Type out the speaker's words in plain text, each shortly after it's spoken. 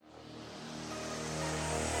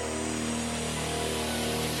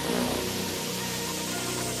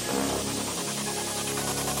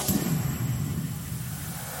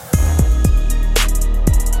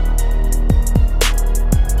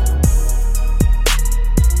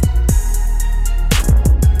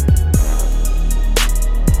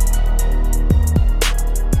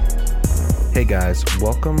guys,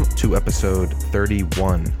 welcome to episode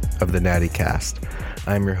 31 of the Natty Cast.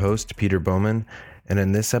 I'm your host, Peter Bowman, and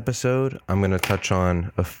in this episode, I'm going to touch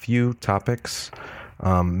on a few topics.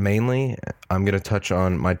 Mainly, I'm going to touch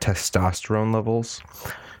on my testosterone levels.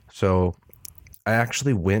 So, I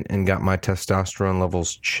actually went and got my testosterone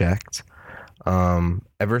levels checked.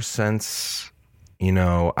 Ever since,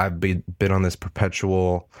 I've been on this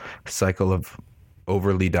perpetual cycle of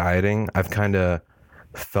overly dieting, I've kind of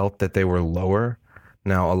felt that they were lower.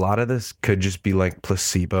 Now, a lot of this could just be like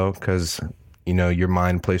placebo because, your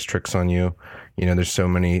mind plays tricks on you. There's so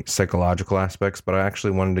many psychological aspects, but I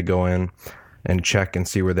actually wanted to go in and check and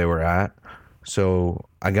see where they were at. So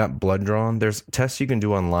I got blood drawn. There's tests you can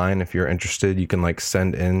do online if you're interested. You can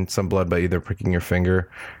send in some blood by either pricking your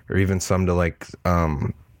finger or even some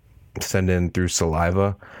to send in through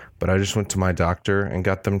saliva. But I just went to my doctor and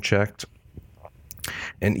got them checked.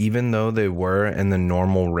 And even though they were in the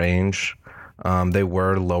normal range, they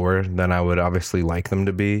were lower than I would obviously like them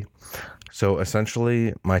to be. So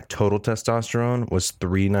essentially, my total testosterone was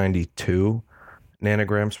 392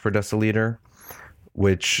 nanograms per deciliter,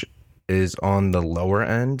 which is on the lower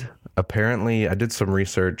end. Apparently, I did some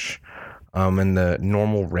research in the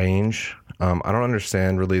normal range. I don't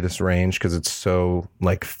understand really this range because it's so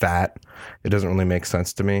fat. It doesn't really make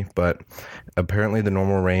sense to me, but apparently the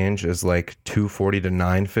normal range is 240 to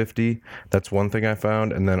 950. That's one thing I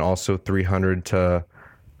found. And then also 300 to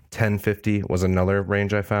 1050 was another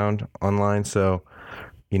range I found online. So,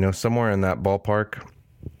 somewhere in that ballpark.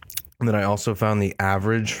 And then I also found the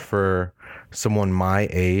average for someone my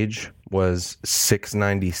age was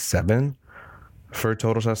 697 for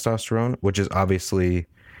total testosterone, which is obviously,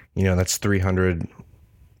 that's 300,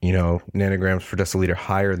 nanograms per deciliter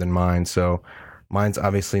higher than mine. So mine's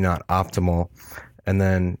obviously not optimal. And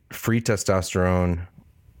then free testosterone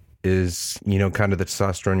is, kind of the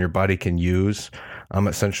testosterone your body can use.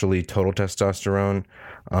 Essentially total testosterone.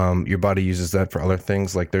 Your body uses that for other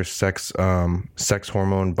things. There's sex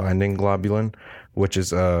hormone binding globulin, which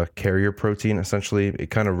is a carrier protein. Essentially, it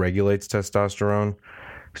kind of regulates testosterone.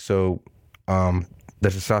 So, the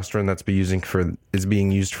testosterone is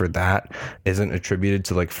being used for that isn't attributed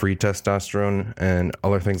to free testosterone and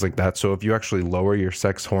other things like that. So if you actually lower your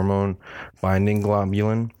sex hormone binding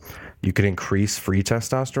globulin, you can increase free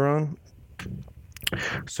testosterone.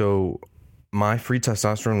 So my free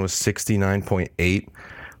testosterone was 69.8,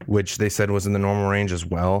 which they said was in the normal range as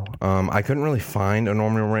well. I couldn't really find a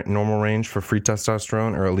normal range for free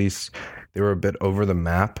testosterone, or at least they were a bit over the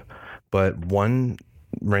map. But one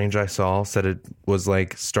range I saw said it was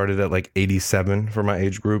started at 87 for my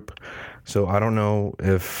age group. So I don't know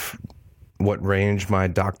what range my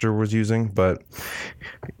doctor was using, but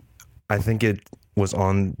I think it was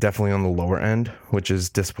definitely on the lower end, which is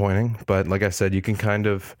disappointing. But like I said, you can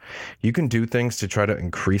do things to try to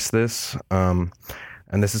increase this. And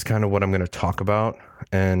this is kind of what I'm going to talk about.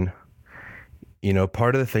 And,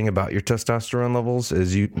 part of the thing about your testosterone levels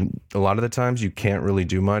is a lot of the times you can't really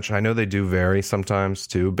do much. I know they do vary sometimes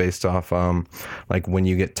too, based off, when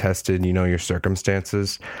you get tested, your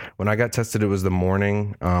circumstances. When I got tested, it was the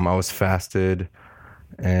morning. I was fasted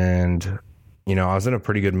and, I was in a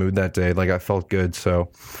pretty good mood that day. I felt good. So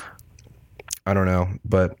I don't know,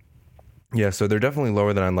 but yeah, so they're definitely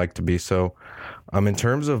lower than I'd like to be. So, in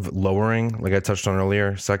terms of lowering, like I touched on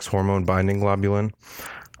earlier, sex hormone binding globulin,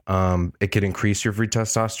 it could increase your free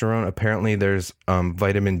testosterone. Apparently there's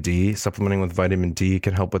vitamin D. Supplementing with vitamin D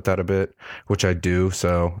can help with that a bit, which I do.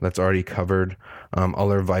 So that's already covered.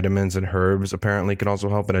 Other vitamins and herbs apparently can also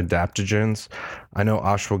help, and adaptogens. I know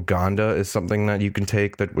ashwagandha is something that you can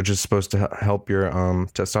take which is supposed to help your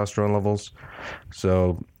testosterone levels.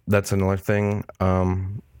 So that's another thing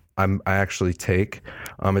I actually take.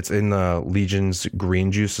 It's in the Legion's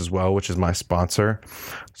green juice as well, which is my sponsor.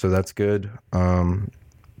 So that's good.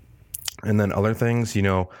 And then other things,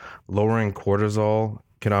 lowering cortisol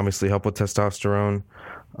can obviously help with testosterone,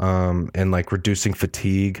 and reducing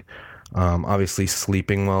fatigue, obviously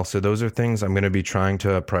sleeping well. So those are things I'm going to be trying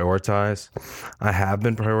to prioritize. I have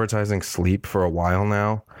been prioritizing sleep for a while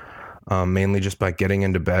now, mainly just by getting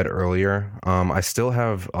into bed earlier. I still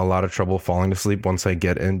have a lot of trouble falling to sleep once I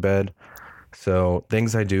get in bed. So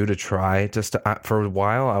things I do to try for a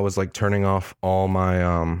while, I was turning off all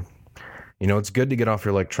my, it's good to get off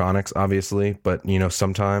your electronics, obviously, but,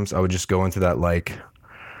 sometimes I would just go into that, when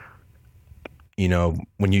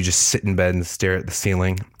you just sit in bed and stare at the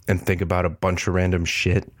ceiling and think about a bunch of random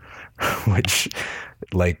shit. which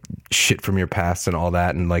like shit from your past and all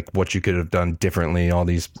that, and like what you could have done differently, all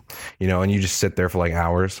these, and you just sit there for like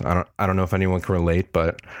hours. I don't know if anyone can relate,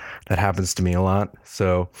 but that happens to me a lot.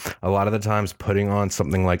 So a lot of the times putting on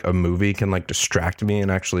something like a movie can like distract me and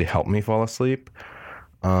actually help me fall asleep.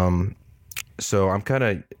 So I'm kind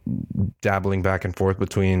of dabbling back and forth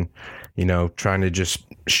between, trying to just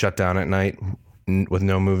shut down at night with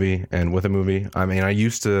no movie and with a movie. I mean, I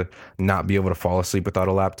used to not be able to fall asleep without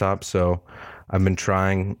a laptop, so I've been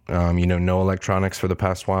trying, no electronics for the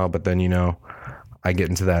past while, but then, I get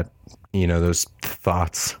into that, those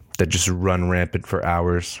thoughts that just run rampant for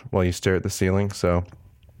hours while you stare at the ceiling. So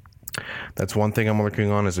that's one thing I'm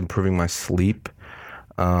working on, is improving my sleep.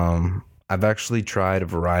 I've actually tried a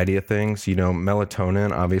variety of things.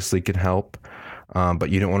 Melatonin obviously can help, but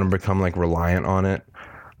you don't want to become like reliant on it.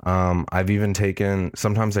 I've even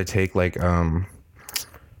sometimes I take like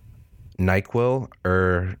NyQuil,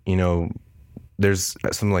 or, there's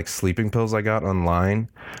some like sleeping pills I got online.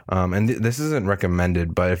 And this isn't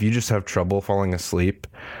recommended, but if you just have trouble falling asleep,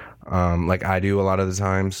 like I do a lot of the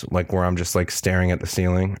times, like where I'm just like staring at the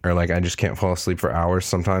ceiling, or like I just can't fall asleep for hours,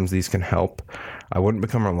 sometimes these can help. I wouldn't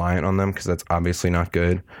become reliant on them because that's obviously not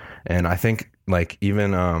good. And I think like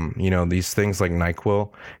even, these things like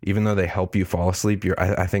NyQuil, even though they help you fall asleep,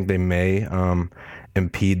 I think they may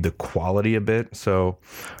impede the quality a bit. So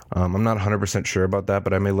I'm not 100% sure about that,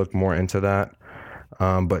 but I may look more into that.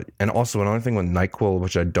 And also another thing with NyQuil,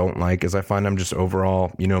 which I don't like, is I find I'm just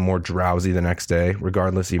overall, more drowsy the next day,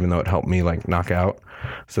 regardless, even though it helped me like knock out.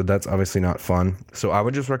 So that's obviously not fun. So I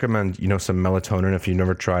would just recommend, some melatonin if you've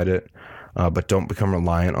never tried it, but don't become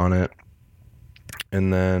reliant on it.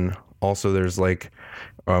 And then also there's like,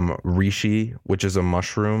 reishi, which is a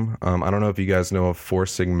mushroom. I don't know if you guys know of Four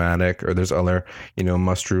Sigmatic, or there's other,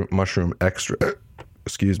 mushroom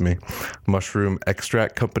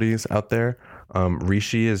extract companies out there.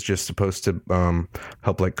 Reishi is just supposed to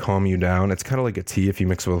help like calm you down. It's kind of like a tea if you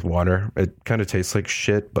mix it with water. It kind of tastes like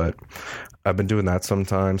shit, but I've been doing that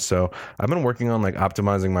sometimes. So I've been working on like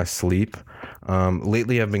optimizing my sleep.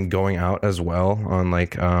 Lately I've been going out as well on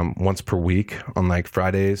like once per week on like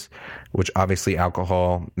Fridays, which obviously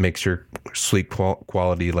alcohol makes your sleep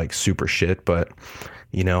quality like super shit, but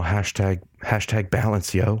hashtag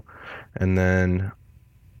balance, yo. And then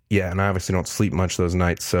yeah, and I obviously don't sleep much those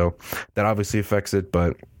nights, so that obviously affects it,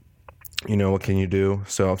 but what can you do?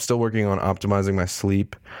 So I'm still working on optimizing my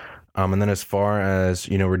sleep. And then as far as,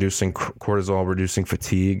 reducing cortisol, reducing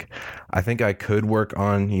fatigue, I think I could work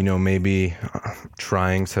on, maybe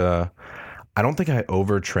trying to, I don't think I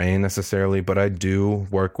overtrain necessarily, but I do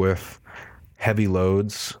work with heavy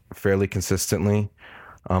loads fairly consistently.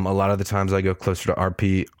 A lot of the times I go closer to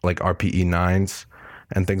RPE 9s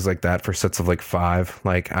and things like that for sets of like 5.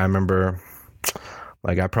 Like I remember,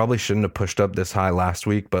 like I probably shouldn't have pushed up this high last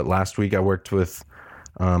week, but last week I worked with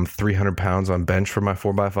 300 pounds on bench for my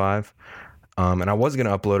 4x5. And I was going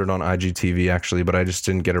to upload it on IGTV actually, but I just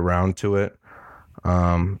didn't get around to it.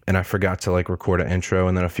 And I forgot to like record an intro,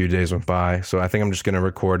 and then a few days went by. So I think I'm just going to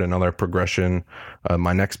record another progression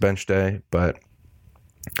my next bench day. But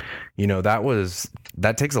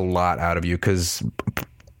that takes a lot out of you, because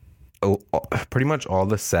pretty much all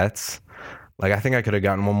the sets, like I think I could have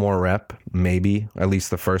gotten one more rep, maybe at least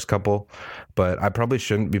the first couple, but I probably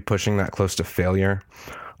shouldn't be pushing that close to failure.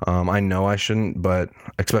 I know I shouldn't, but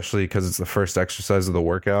especially because it's the first exercise of the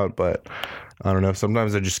workout, but I don't know,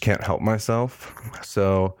 sometimes I just can't help myself.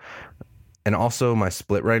 So, and also my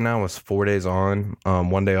split right now was 4 days on,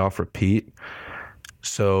 1 day off, repeat.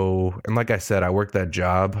 So, and like I said, I worked that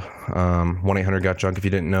job, 1-800-GOT-JUNK if you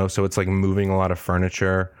didn't know. So it's like moving a lot of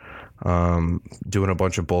furniture, doing a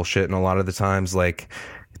bunch of bullshit, and a lot of the times like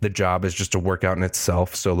the job is just a workout in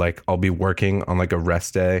itself. So like I'll be working on like a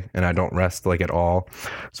rest day and I don't rest like at all,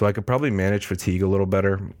 so I could probably manage fatigue a little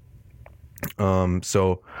better.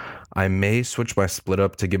 So I may switch my split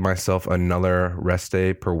up to give myself another rest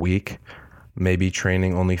day per week, maybe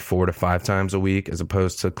training only 4 to 5 times a week as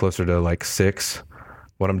opposed to closer to like 6,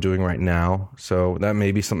 what I'm doing right now. So that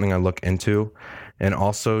may be something I look into. And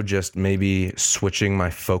also just maybe switching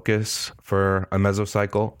my focus for a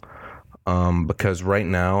mesocycle, because right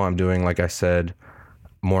now I'm doing, like I said,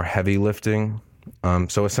 more heavy lifting.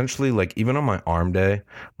 So essentially, like even on my arm day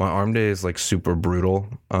is like super brutal,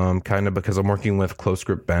 kind of because I'm working with close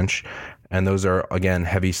grip bench, and those are again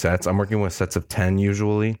heavy sets. I'm working with sets of 10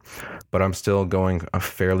 usually, but I'm still going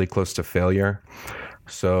fairly close to failure.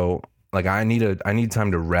 So like I need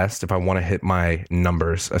time to rest if I want to hit my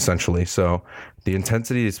numbers essentially. So the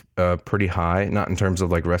intensity is pretty high, not in terms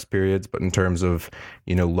of like rest periods, but in terms of,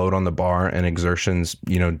 load on the bar and exertions,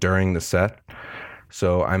 during the set.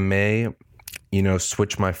 So I may,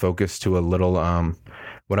 switch my focus to a little,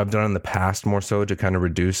 what I've done in the past more so to kind of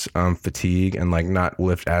reduce fatigue and like not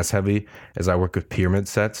lift as heavy as I work with pyramid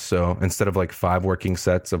sets. So instead of like 5 working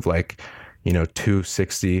sets of like,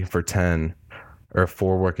 260 for 10, or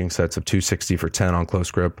 4 working sets of 260 for 10 on close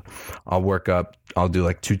grip, I'll do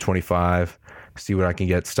like 225, see what I can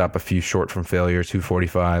get, stop a few short from failure,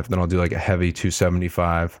 245. Then I'll do like a heavy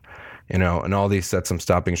 275, and all these sets I'm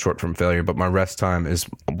stopping short from failure, but my rest time is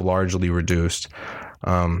largely reduced.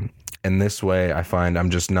 And this way I find I'm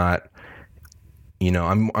just not,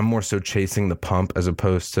 I'm more so chasing the pump as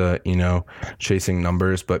opposed to, chasing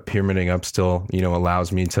numbers, but pyramiding up still,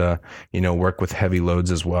 allows me to, work with heavy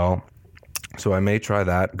loads as well. So I may try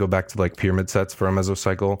that, go back to like pyramid sets for a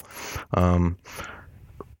mesocycle.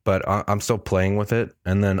 But I'm still playing with it.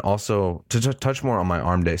 And then also to touch more on my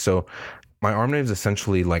arm day. So my arm day is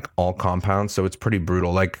essentially like all compounds. So it's pretty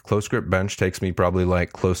brutal. Like close grip bench takes me probably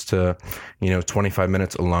like close to, 25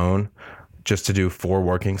 minutes alone just to do 4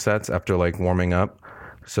 working sets after like warming up.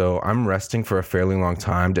 So I'm resting for a fairly long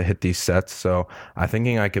time to hit these sets. So I'm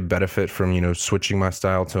thinking I could benefit from, switching my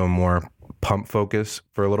style to a more pump focus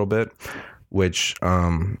for a little bit, which,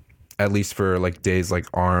 at least for like days like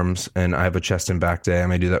arms, and I have a chest and back day, I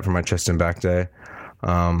may do that for my chest and back day.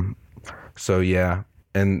 So yeah.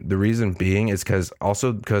 And the reason being is because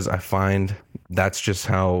I find that's just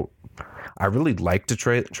how I really like to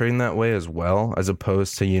train that way as well, as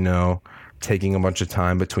opposed to, taking a bunch of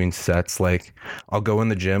time between sets. Like I'll go in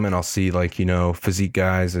the gym and I'll see like, physique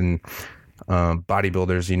guys and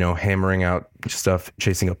bodybuilders, hammering out stuff,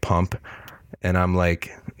 chasing a pump. And I'm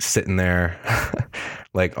like sitting there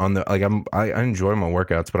like I enjoy my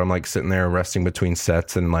workouts, but I'm like sitting there resting between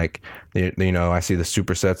sets, and like, I see the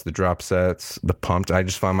super sets, the drop sets, the pumped. I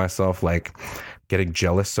just find myself like getting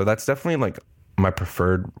jealous. So that's definitely like my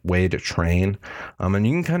preferred way to train. And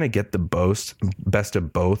you can kind of get the best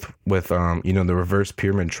of both with, the reverse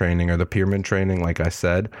pyramid training or the pyramid training, like I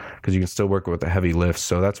said, because you can still work with the heavy lifts.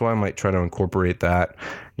 So that's why I might try to incorporate that,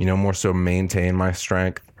 more so maintain my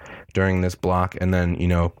strength during this block, and then,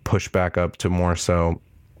 push back up to more so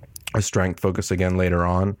a strength focus again later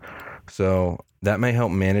on. So that may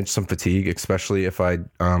help manage some fatigue, especially if I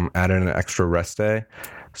add in an extra rest day.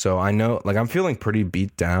 So I know, like, I'm feeling pretty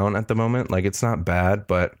beat down at the moment. Like, it's not bad,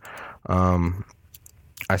 but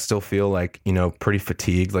I still feel like, pretty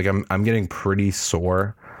fatigued. Like I'm getting pretty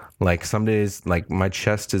sore. Like some days, like my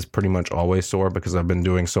chest is pretty much always sore because I've been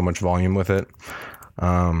doing so much volume with it.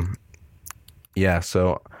 Yeah,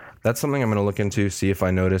 so that's something I'm going to look into, see if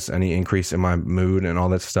I notice any increase in my mood and all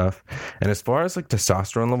that stuff. And as far as like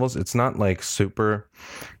testosterone levels, it's not like super,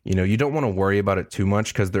 you don't want to worry about it too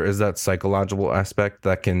much because there is that psychological aspect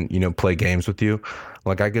that can, play games with you.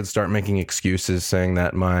 Like I could start making excuses saying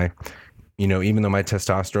that my, even though my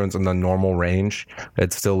testosterone's in the normal range,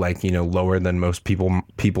 it's still like, lower than most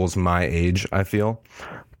people's my age, I feel.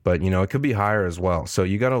 But, it could be higher as well. So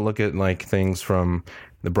you got to look at like things from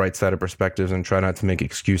the bright side of perspectives and try not to make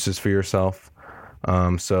excuses for yourself.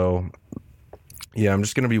 So yeah, I'm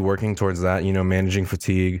just going to be working towards that, managing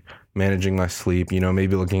fatigue, managing my sleep,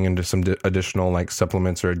 maybe looking into some additional like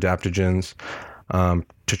supplements or adaptogens,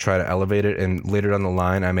 to try to elevate it. And later down the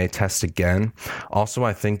line, I may test again. Also,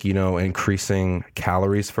 I think, increasing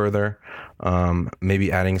calories further,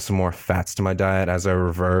 maybe adding some more fats to my diet as I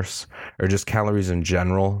reverse, or just calories in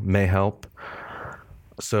general may help.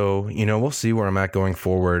 So, we'll see where I'm at going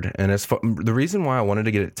forward. And the reason why I wanted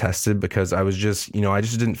to get it tested, because I was just, I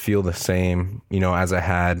just didn't feel the same, as I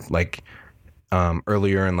had like,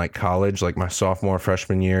 earlier in like college, like my sophomore,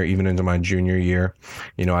 freshman year, even into my junior year.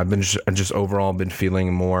 I've been just overall been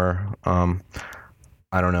feeling more,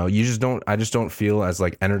 I don't know. I just don't feel as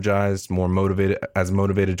like energized, more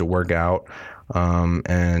motivated to work out.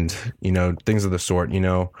 And, things of the sort,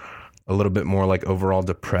 a little bit more like overall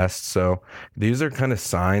depressed. So these are kind of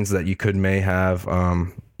signs that you may have,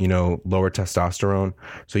 lower testosterone.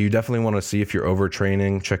 So you definitely want to see if you're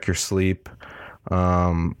overtraining, check your sleep,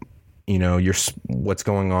 what's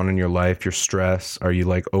going on in your life, your stress, are you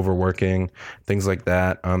like overworking, things like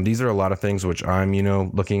that. These are a lot of things which I'm,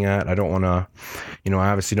 looking at. I don't want to, I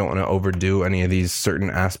obviously don't want to overdo any of these certain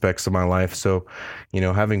aspects of my life. So,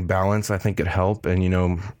 having balance, I think could help.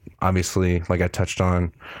 And, obviously, like I touched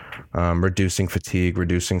on, reducing fatigue,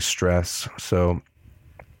 reducing stress. So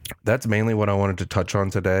that's mainly what I wanted to touch on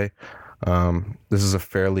today. This is a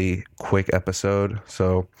fairly quick episode,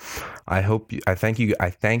 so I thank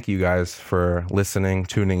you guys for listening,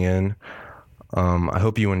 tuning in. I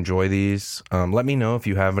hope you enjoy these. Let me know if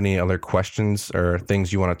you have any other questions or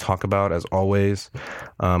things you want to talk about. As always,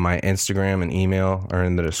 my Instagram and email are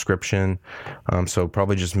in the description. So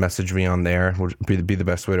probably just message me on there would be the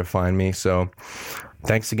best way to find me. So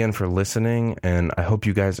thanks again for listening, and I hope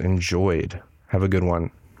you guys enjoyed. Have a good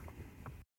one.